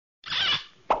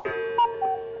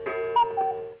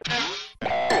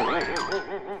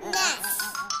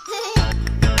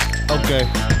Okay.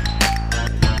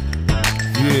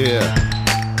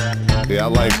 Yeah, I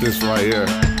like this right here.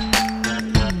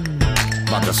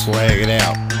 About to swag it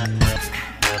out.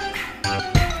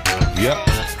 Yep.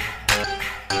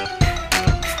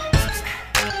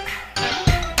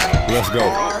 Let's go.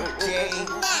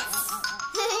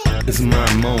 It's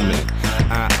my moment.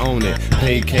 I own it,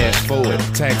 paid cash for it,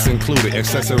 tax included,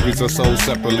 accessories are sold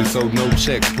separately, so no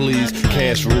checks please,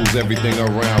 cash rules everything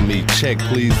around me, check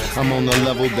please, I'm on a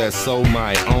level that's so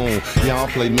my own, y'all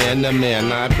play man to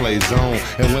man, I play zone,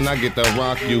 and when I get the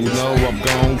rock you know I'm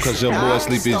gone, cause your boy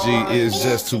Sleepy G is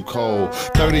just too cold,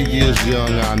 30 years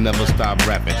young I'll never stop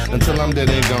rapping, until I'm dead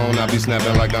and gone I'll be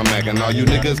snapping like I'm macking, all you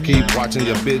niggas keep watching,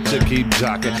 your bitch you keep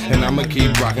jocking, and I'ma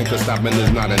keep rocking cause stopping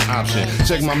is not an option,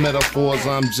 check my metaphors,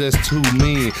 I'm just too mean.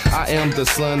 I am the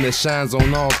sun that shines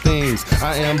on all things.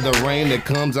 I am the rain that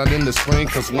comes out in the spring.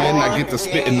 Cause when I get to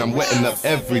spitting, I'm wetting up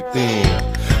everything.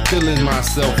 Feeling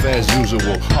myself as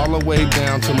usual, all the way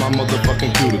down to my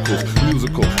motherfucking cuticles.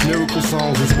 Musical, miracle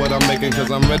songs is what I'm making. Cause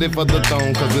I'm ready for the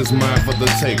throne, cause it's mine for the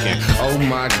taking. Oh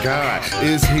my God,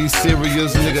 is he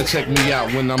serious? Nigga, check me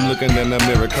out when I'm looking in the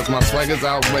mirror. Cause my swag is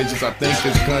outrageous, I think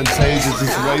it's contagious.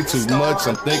 It's way too much,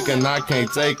 I'm thinking I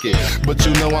can't take it. But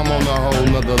you know I'm on a whole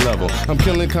nother level. I'm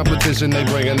killing competition, they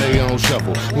bringing their own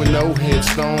shovel. With no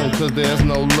headstone, cause there's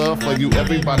no love for you.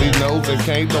 Everybody knows and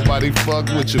can't nobody fuck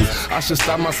with you. I should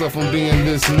stop myself from being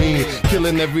this mean,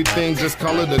 killing everything, just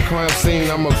call it a crime scene.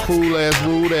 I'm a cruel ass,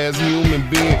 rude ass human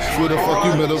being with a fuck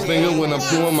you middle finger when I'm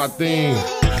doing my thing.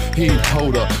 Heat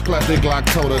holder, plastic Glock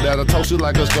toter, that'll toast you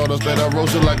like a starter, better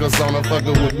roast you like a sauna.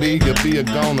 Fucking with me, you'll be a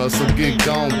goner, so get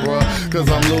gone, bruh. Cause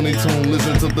I'm Looney Tune,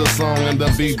 listen to the song and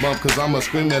the beat bump, cause I'ma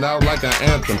scream it out like an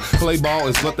anthem. Play ball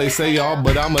is what they say, y'all,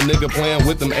 but I'm a nigga playing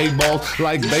with them 8 balls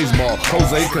like baseball.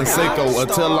 Jose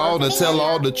Canseco, tell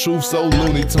all the truth, so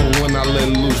Looney Tune when I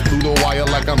let loose. Through the wire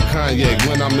like I'm Kanye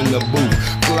when I'm in the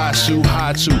booth. Fly shoe,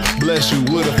 hot shoe, bless you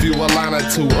with a few, a line or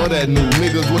two of that new.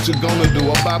 Niggas, what you gonna do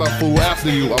about a fool after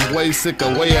you? I'm way sicker,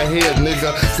 way ahead,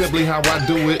 nigga. Simply how I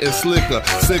do it is slicker,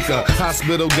 sicker.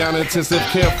 Hospital gown, intensive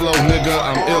care flow, nigga.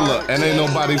 I'm iller, and ain't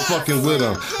nobody fucking with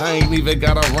him. I ain't even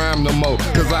got a rhyme no more,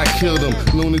 cause I killed him.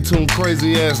 Looney Tune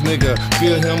crazy ass nigga.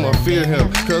 Fear him or fear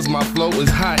him, cause my flow is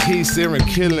hot, he's searing,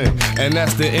 killing. And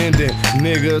that's the ending,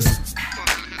 niggas.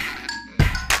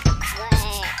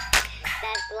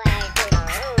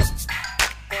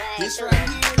 This right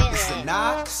here is the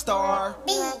Knock Star.